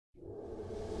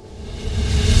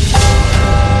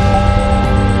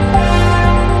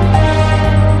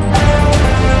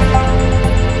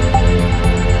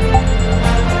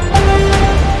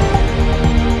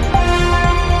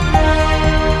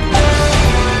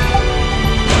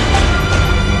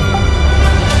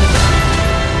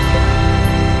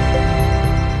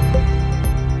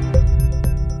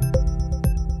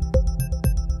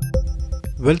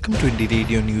Welcome to Indie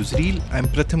Radio Newsreel. I'm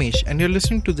Prathamesh and you're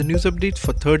listening to the news updates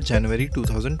for 3rd January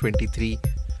 2023.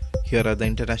 Here are the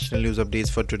international news updates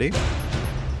for today.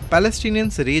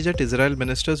 Palestinians rage at Israel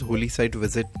minister's holy site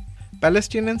visit.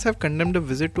 Palestinians have condemned a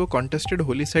visit to a contested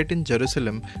holy site in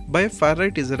Jerusalem by a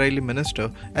far-right Israeli minister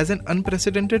as an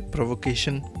unprecedented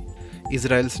provocation.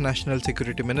 Israel's National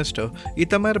Security Minister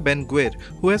Itamar Ben-Gvir,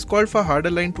 who has called for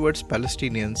harder line towards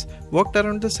Palestinians, walked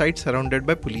around the site surrounded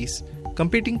by police.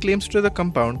 Competing claims to the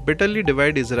compound bitterly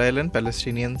divide Israel and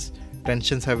Palestinians.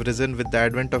 Tensions have risen with the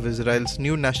advent of Israel's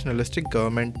new nationalistic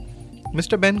government.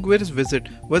 Mr. Ben-Gvir's visit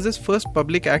was his first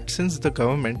public act since the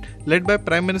government, led by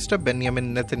Prime Minister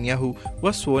Benjamin Netanyahu,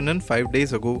 was sworn in 5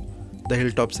 days ago. The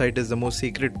hilltop site is the most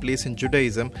sacred place in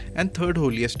Judaism and third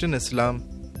holiest in Islam.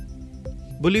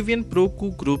 Bolivian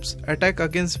pro-coup groups attack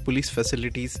against police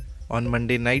facilities. On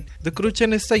Monday night, the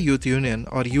Crucenista Youth Union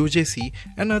or UJC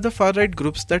and other far-right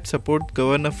groups that support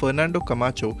Governor Fernando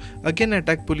Camacho again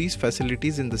attacked police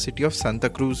facilities in the city of Santa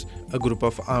Cruz. A group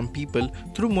of armed people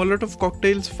threw Molotov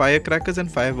cocktails, firecrackers and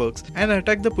fireworks and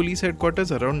attacked the police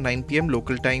headquarters around 9 p.m.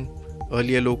 local time.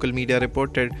 Earlier local media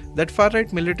reported that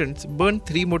far-right militants burned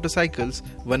 3 motorcycles,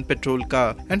 1 patrol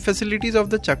car and facilities of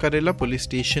the Chacarella police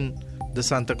station. The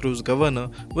Santa Cruz governor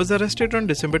was arrested on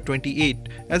December 28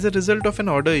 as a result of an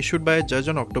order issued by a judge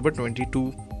on October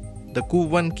 22. The Coup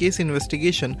 1 case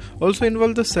investigation also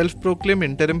involved the self-proclaimed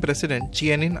interim president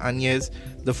Jeanine Áñez,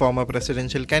 the former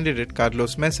presidential candidate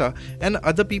Carlos Mesa, and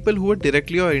other people who were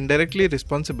directly or indirectly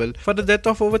responsible for the death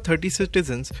of over 30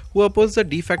 citizens who opposed the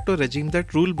de facto regime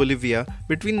that ruled Bolivia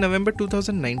between November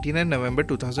 2019 and November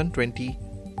 2020.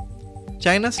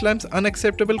 China slams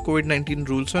unacceptable COVID-19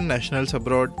 rules on nationals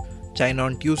abroad. China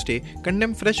on Tuesday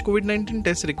condemned fresh COVID-19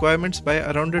 test requirements by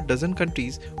around a dozen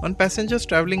countries on passengers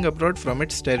travelling abroad from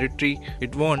its territory.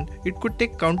 It warned it could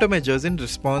take countermeasures in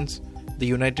response. The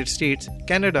United States,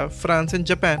 Canada, France and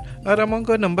Japan are among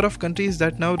a number of countries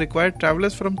that now require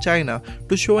travellers from China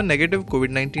to show a negative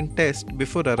COVID-19 test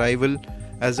before arrival,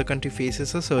 as the country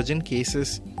faces a surge in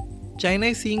cases. China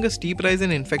is seeing a steep rise in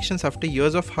infections after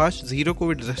years of harsh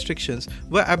zero-COVID restrictions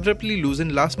were abruptly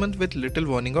loosened last month with little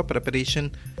warning or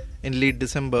preparation. In late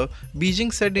December,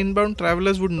 Beijing said inbound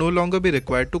travelers would no longer be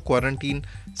required to quarantine,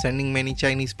 sending many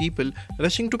Chinese people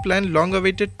rushing to plan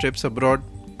long-awaited trips abroad.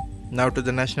 Now to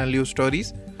the national news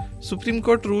stories. Supreme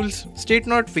Court rules state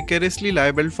not vicariously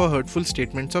liable for hurtful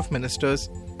statements of ministers.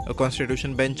 A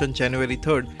constitution bench on January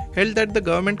 3rd held that the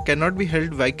government cannot be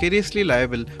held vicariously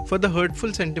liable for the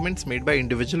hurtful sentiments made by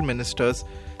individual ministers.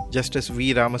 Justice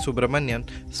V. Ramasubramanian,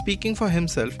 speaking for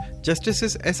himself,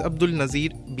 Justices S. Abdul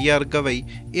Nazir, B.R. Gavai,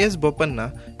 A.S.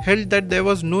 Bopanna held that there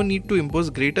was no need to impose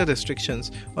greater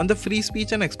restrictions on the free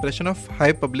speech and expression of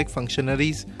high public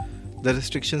functionaries. The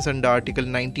restrictions under Article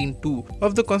 19(2)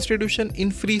 of the Constitution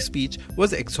in free speech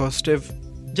was exhaustive.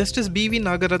 Justice B.V.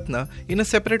 Nagaratna, in a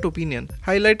separate opinion,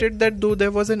 highlighted that though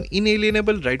there was an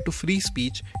inalienable right to free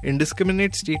speech,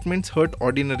 indiscriminate statements hurt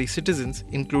ordinary citizens,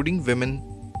 including women.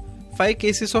 5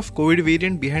 cases of COVID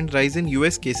variant behind rise in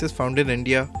US cases found in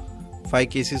India. 5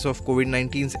 cases of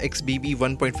COVID-19's XBB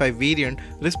 1.5 variant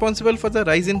responsible for the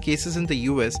rise in cases in the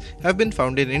US have been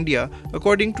found in India,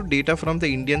 according to data from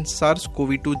the Indian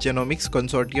SARS-CoV-2 Genomics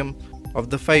Consortium. Of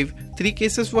the 5, 3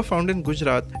 cases were found in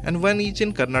Gujarat and 1 each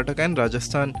in Karnataka and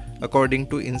Rajasthan, according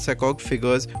to INSACOG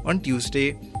figures on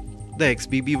Tuesday. The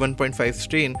XBB 1.5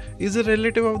 strain is a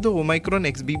relative of the Omicron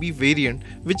XBB variant,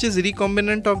 which is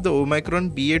recombinant of the Omicron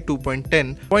BA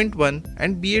 2.10.1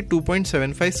 and BA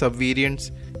 2.75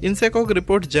 subvariants. INSACOG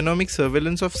reports genomic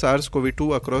surveillance of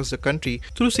SARS-CoV-2 across the country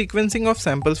through sequencing of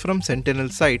samples from Sentinel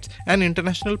sites and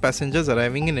international passengers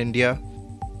arriving in India.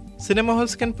 Cinema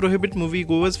halls can prohibit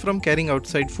moviegoers from carrying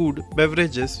outside food,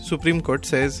 beverages, Supreme Court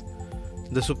says.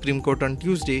 The Supreme Court on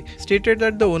Tuesday stated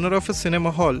that the owner of a cinema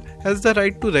hall has the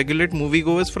right to regulate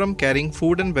moviegoers from carrying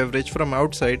food and beverage from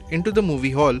outside into the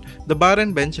movie hall, the Bar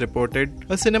and Bench reported.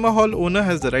 A cinema hall owner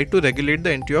has the right to regulate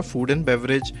the entry of food and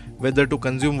beverage. Whether to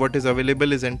consume what is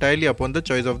available is entirely upon the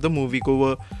choice of the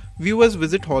moviegoer. Viewers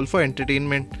visit hall for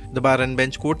entertainment. The Bar and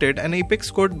Bench quoted an apex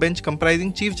court bench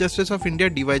comprising Chief Justice of India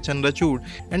D.Y. Chandrachud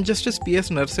and Justice P.S.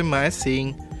 Narasimha as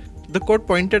saying, the court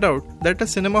pointed out that a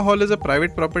cinema hall is a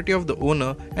private property of the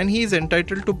owner and he is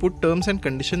entitled to put terms and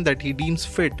conditions that he deems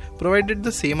fit, provided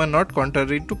the same are not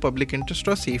contrary to public interest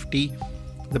or safety.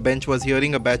 The bench was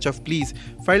hearing a batch of pleas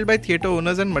filed by Theatre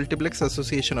Owners and Multiplex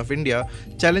Association of India,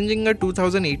 challenging a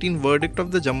 2018 verdict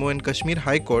of the Jammu and Kashmir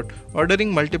High Court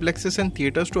ordering multiplexes and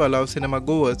theatres to allow cinema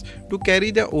goers to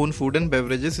carry their own food and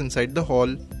beverages inside the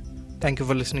hall. Thank you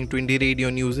for listening to Indie Radio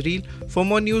Newsreel. For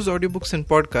more news, audiobooks and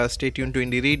podcasts, stay tuned to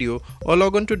Indie Radio or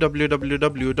log on to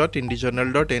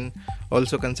www.indiejournal.in.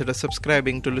 Also consider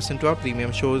subscribing to listen to our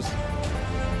premium shows.